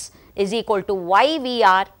IS is equal to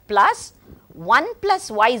YVR plus 1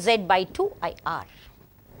 plus YZ by 2 IR.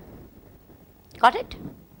 Got it?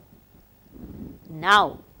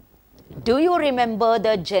 Now, do you remember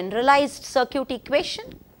the generalized circuit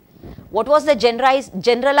equation? What was the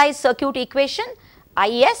generalized circuit equation?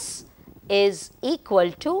 IS is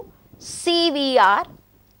equal to CVR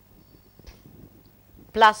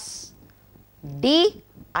plus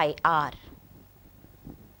DIR.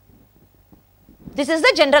 This is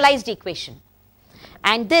the generalized equation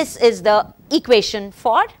and this is the equation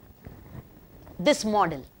for this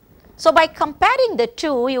model. So by comparing the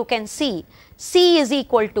two, you can see C is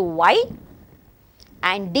equal to Y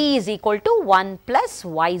and D is equal to 1 plus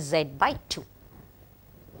YZ by 2.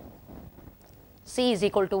 C is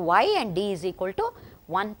equal to Y and D is equal to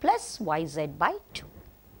 1 plus YZ by 2.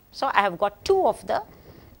 So I have got two of the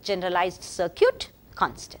generalized circuit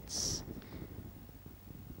constants.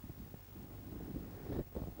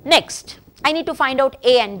 Next, I need to find out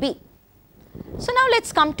A and B. So now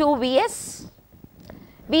let's come to Vs.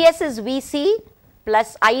 Vs is Vc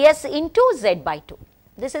plus Is into Z by 2.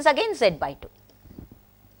 This is again Z by 2.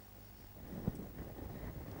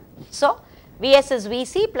 So Vs is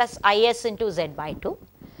Vc plus Is into Z by 2.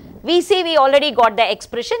 Vc we already got the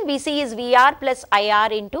expression, Vc is Vr plus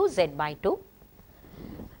Ir into Z by 2.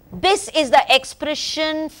 This is the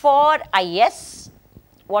expression for IS,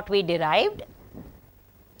 what we derived,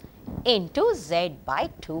 into Z by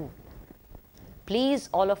 2. Please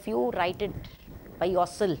all of you write it by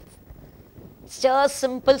yourself. It's just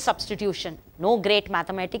simple substitution, no great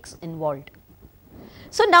mathematics involved.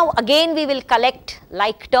 So now again we will collect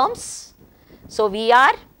like terms. So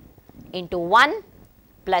VR into 1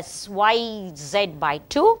 plus YZ by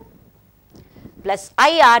 2 plus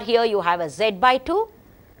IR, here you have a Z by 2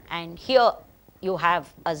 and here you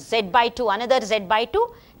have a Z by 2, another Z by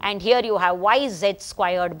 2, and here you have YZ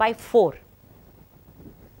squared by 4.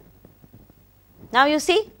 Now you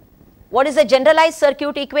see, what is the generalized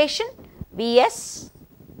circuit equation? Vs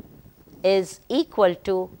is equal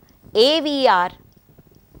to AVR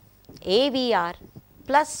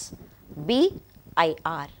plus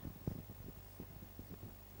BIR.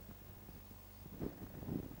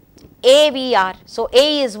 AVR, so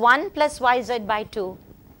A is 1 plus YZ by 2,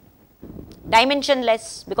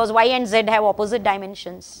 dimensionless because Y and Z have opposite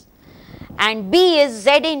dimensions, and B is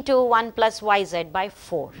Z into 1 plus YZ by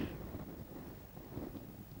 4.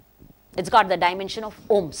 It's got the dimension of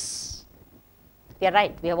ohms. We are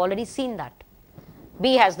right, we have already seen that.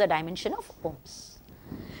 B has the dimension of ohms.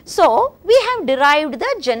 So, we have derived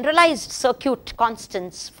the generalized circuit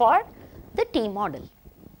constants for the T model.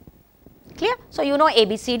 Clear? So, you know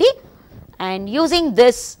ABCD, and using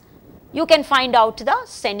this you can find out the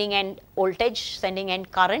sending end voltage, sending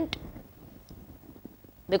end current,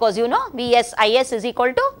 because you know Vs Is is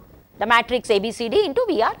equal to the matrix ABCD into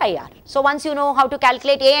VR IR. So, once you know how to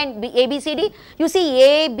calculate A and ABCD, you see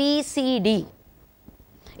ABCD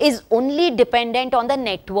is only dependent on the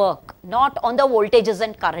network, not on the voltages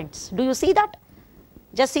and currents. Do you see that?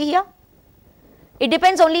 Just see here. It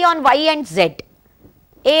depends only on Y and Z.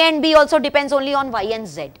 A and B also depends only on Y and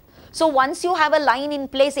Z. So, once you have a line in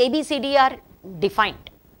place, ABCD are defined.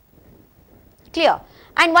 Clear?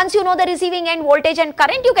 And once you know the receiving end voltage and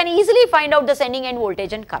current, you can easily find out the sending end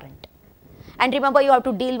voltage and current. And remember, you have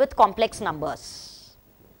to deal with complex numbers.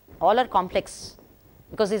 All are complex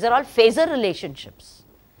because these are all phasor relationships.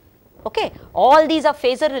 Okay, all these are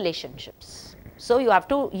phasor relationships. So, you have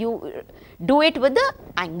to do it with the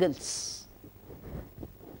angles.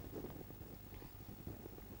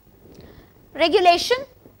 Regulation.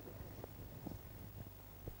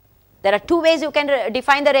 There are two ways you can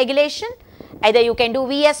define the regulation. Either you can do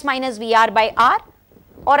Vs minus Vr by R,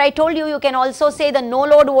 or I told you, you can also say the no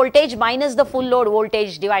load voltage minus the full load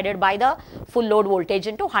voltage divided by the full load voltage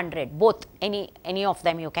into 100. Both, any of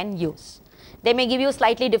them you can use. They may give you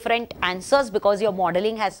slightly different answers because your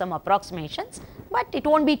modeling has some approximations, but it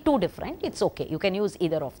won't be too different. It's okay. You can use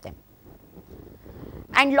either of them.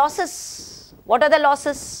 And losses. What are the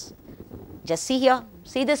losses? Just see here.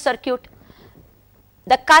 See this circuit.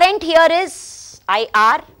 The current here is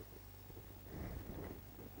IR.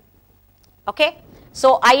 Okay.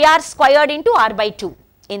 So, IR squared into R by 2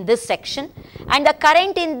 in this section, and the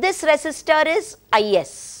current in this resistor is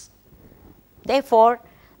IS. Therefore,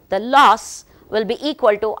 the loss will be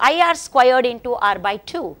equal to IR squared into R by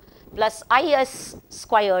 2 plus IS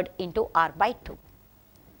squared into R by 2.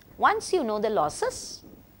 Once you know the losses,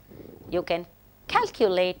 you can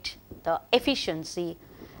calculate the efficiency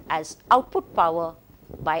as output power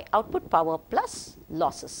by output power plus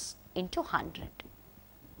losses into 100.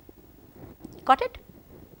 Got it?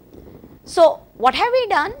 So, what have we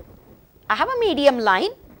done? I have a medium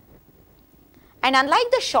line, and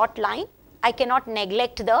unlike the short line, I cannot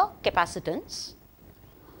neglect the capacitance.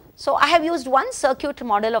 So, I have used one circuit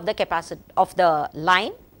model of the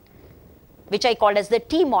line, which I called as the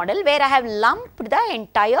T model, where I have lumped the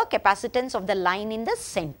entire capacitance of the line in the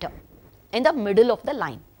center, in the middle of the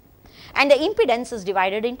line, and the impedance is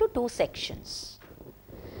divided into two sections.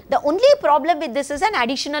 The only problem with this is an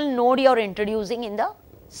additional node you are introducing in the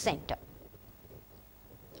center.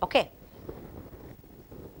 Okay.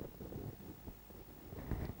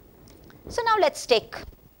 So, now let us take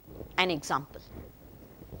an example.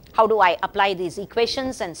 How do I apply these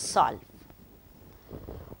equations and solve?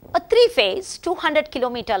 A 3-phase 200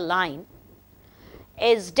 kilometer line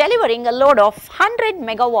is delivering a load of 100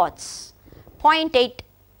 megawatts, 0.8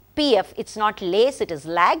 PF, it is not lace, it is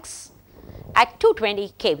lags, at 220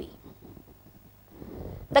 kV.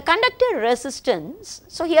 The conductor resistance,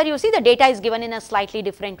 so here you see the data is given in a slightly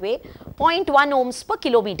different way, 0.1 ohms per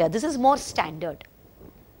kilometer, this is more standard.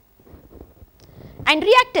 And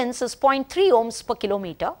reactance is 0.3 ohms per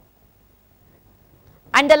kilometer,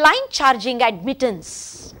 and the line charging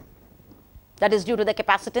admittance, that is due to the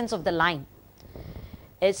capacitance of the line,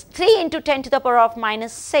 is 3 into 10 to the power of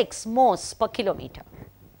minus 6 mhos per kilometer.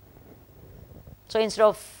 So, instead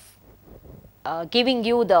of giving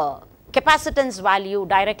you the capacitance value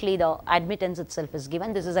directly, the admittance itself is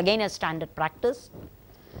given. This is again a standard practice.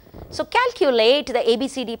 So, calculate the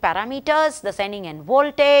ABCD parameters, the sending end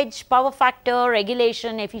voltage, power factor,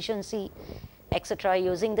 regulation, efficiency, etc.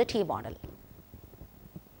 using the T model.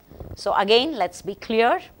 So, again let us be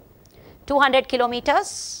clear, 200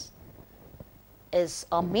 kilometers is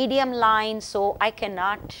a medium line, so I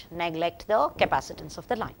cannot neglect the capacitance of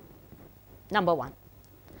the line, number 1.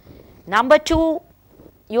 Number 2,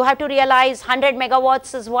 you have to realize 100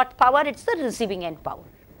 megawatts is what power? It is the receiving end power.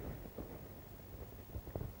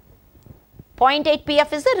 0.8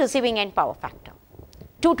 PF is the receiving end power factor.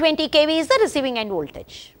 220 kV is the receiving end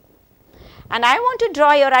voltage. And I want to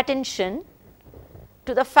draw your attention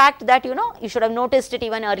to the fact that you should have noticed it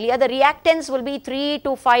even earlier, the reactance will be 3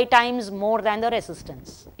 to 5 times more than the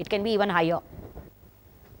resistance. It can be even higher.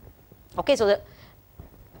 Okay, so the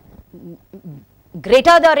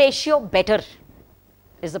greater the ratio, better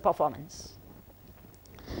is the performance.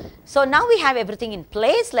 So, now we have everything in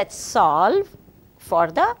place. Let us solve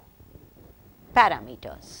for the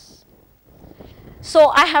parameters. So,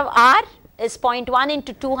 I have R is 0.1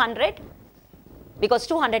 into 200 because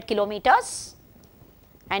 200 kilometers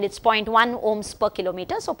and it is 0.1 ohms per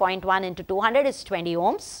kilometer. So, 0.1 into 200 is 20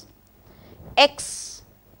 ohms, X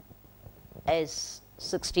is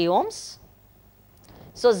 60 ohms.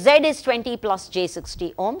 So, Z is 20 plus J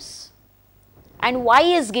 60 ohms and Y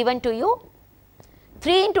is given to you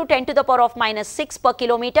 3 into 10 to the power of minus 6 per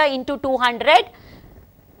kilometer into 200,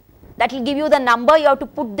 that will give you the number. You have to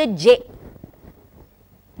put the J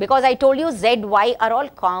because I told you Z, Y are all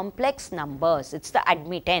complex numbers, it is the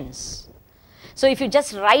admittance. So, if you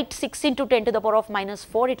just write 6 into 10 to the power of minus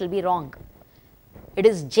 4, it will be wrong. It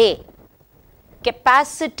is J.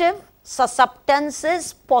 Capacitive susceptance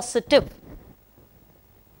is positive.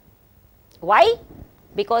 Why?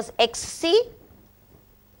 Because Xc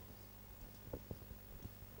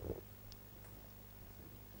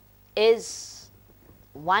is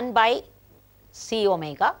 1 by C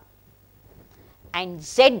omega and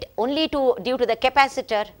Z only due to the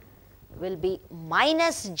capacitor will be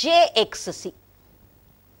minus J Xc,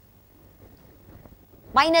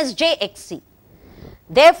 minus J Xc.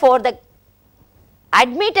 Therefore, the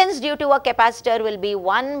admittance due to a capacitor will be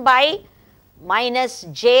 1 by minus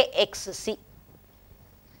J Xc,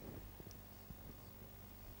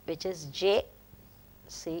 which is J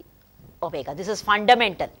C omega. This is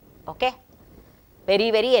fundamental, okay,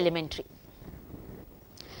 very, very elementary.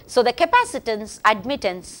 So, the capacitance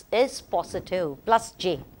admittance is positive plus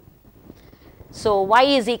J. So, Y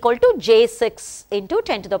is equal to J6 into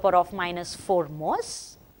 10 to the power of minus 4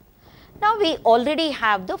 mhos. Now, we already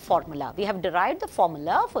have the formula. We have derived the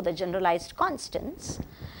formula for the generalized constants.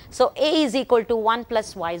 So, A is equal to 1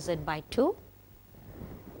 plus YZ by 2,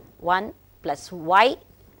 1 plus YZ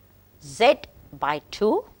by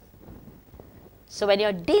 2. So, when you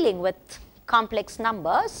are dealing with complex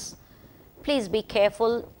numbers, please be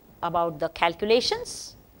careful about the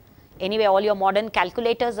calculations. Anyway, all your modern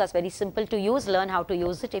calculators are very simple to use. Learn how to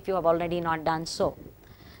use it if you have already not done so.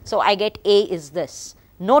 So, I get A is this.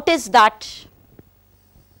 Notice that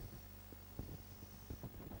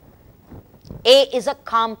A is a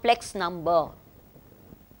complex number.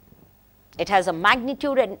 It has a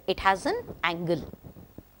magnitude and it has an angle.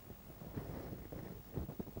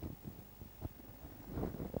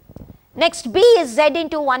 Next, B is Z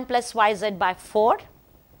into 1 plus YZ by 4.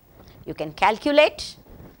 You can calculate,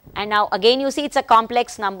 and now again you see it is a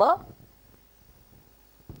complex number.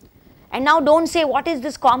 And now do not say what is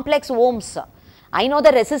this complex ohms. I know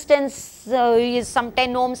the resistance is some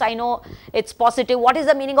 10 ohms, I know it is positive. What is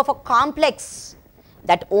the meaning of a complex?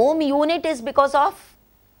 That ohm unit is because of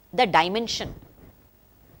the dimension.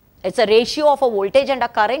 It is a ratio of a voltage and a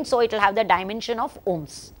current, so it will have the dimension of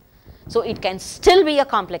ohms. So, it can still be a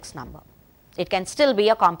complex number. It can still be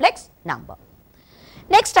a complex number.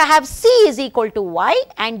 Next, I have C is equal to Y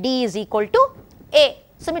and D is equal to A.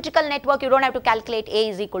 Symmetrical network, you do not have to calculate A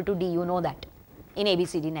is equal to D, you know that in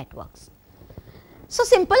ABCD networks. So,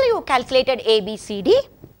 simple, you calculated ABCD,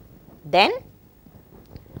 then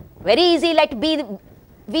very easy, let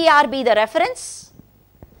VR be the reference.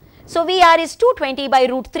 So, VR is 220 by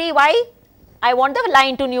root 3. Why? I want the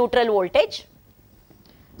line to neutral voltage.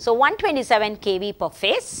 So, 127 kV per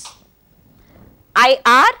phase.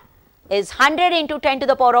 IR is 100 into 10 to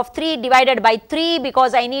the power of 3 divided by 3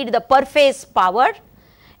 because I need the per phase power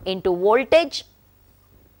into voltage.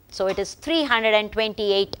 So, it is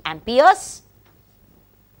 328 amperes.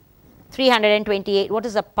 328, what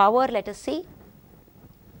is the power? Let us see.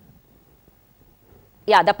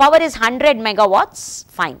 Yeah, the power is 100 megawatts,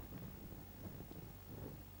 fine.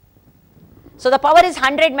 So the power is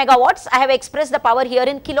 100 megawatts. I have expressed the power here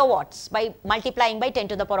in kilowatts by multiplying by 10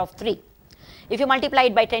 to the power of 3. If you multiply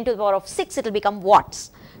it by 10 to the power of 6, it will become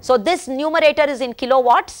watts. So this numerator is in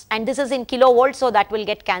kilowatts and this is in kilovolts, so that will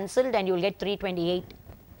get cancelled and you will get 328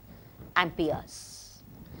 amperes.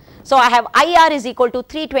 So I have IR is equal to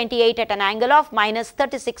 328 at an angle of minus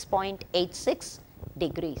 36.86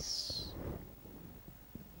 degrees.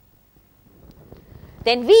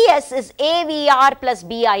 Then Vs is AVR plus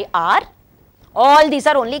BIR. All these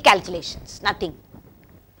are only calculations, nothing.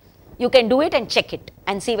 You can do it and check it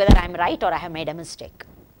and see whether I am right or I have made a mistake.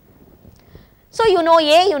 So you know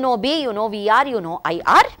A, you know B, you know VR, you know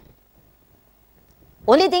IR.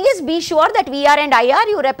 Only thing is, be sure that VR and IR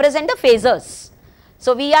you represent the phasors.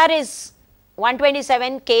 So VR is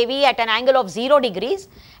 127 kV at an angle of 0 degrees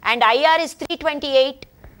and IR is 328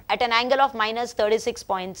 at an angle of minus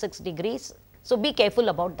 36.6 degrees. So be careful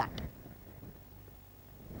about that.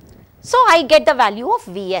 So I get the value of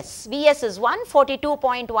Vs. Vs is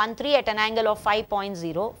 142.13 at an angle of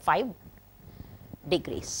 5.05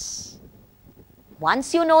 degrees.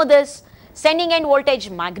 Once you know this, sending end voltage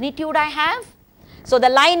magnitude I have. So the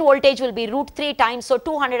line voltage will be root 3 times, so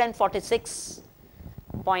 246.176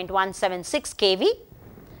 kV.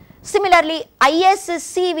 Similarly, Is is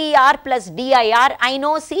CVR plus DIR. I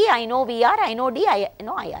know C, I know VR, I know D, I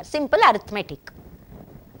know IR. Simple arithmetic.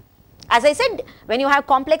 As I said, when you have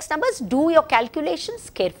complex numbers, do your calculations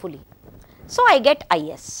carefully. So I get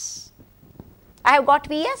Is. I have got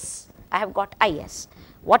Vs, I have got Is.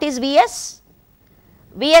 What is Vs?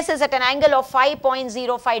 Vs is at an angle of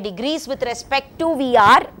 5.05 degrees with respect to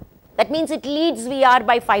VR. That means it leads VR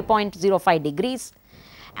by 5.05 degrees.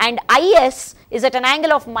 And Is is at an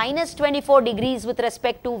angle of minus 24 degrees with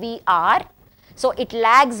respect to VR. So it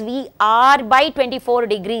lags VR by 24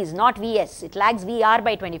 degrees, not Vs. It lags VR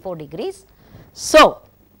by 24 degrees. So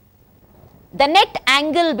the net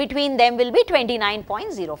angle between them will be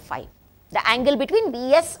 29.05. The angle between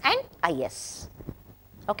Vs and Is.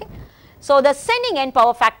 Okay. So the sending end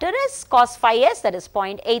power factor is cos phi s, that is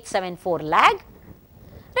 0.874 lag.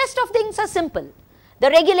 Rest of things are simple. The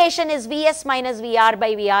regulation is Vs minus VR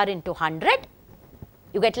by VR into 100.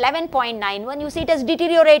 You get 11.91. You see it has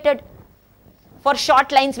deteriorated. For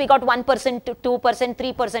short lines we got 1% to 2%,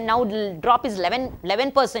 3%. Now drop is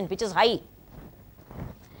 11%, which is high.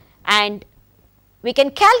 And we can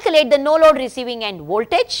calculate the no load receiving end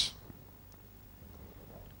voltage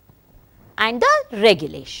and the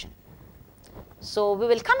regulation. So we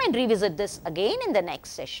will come and revisit this again in the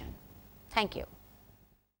next session. Thank you.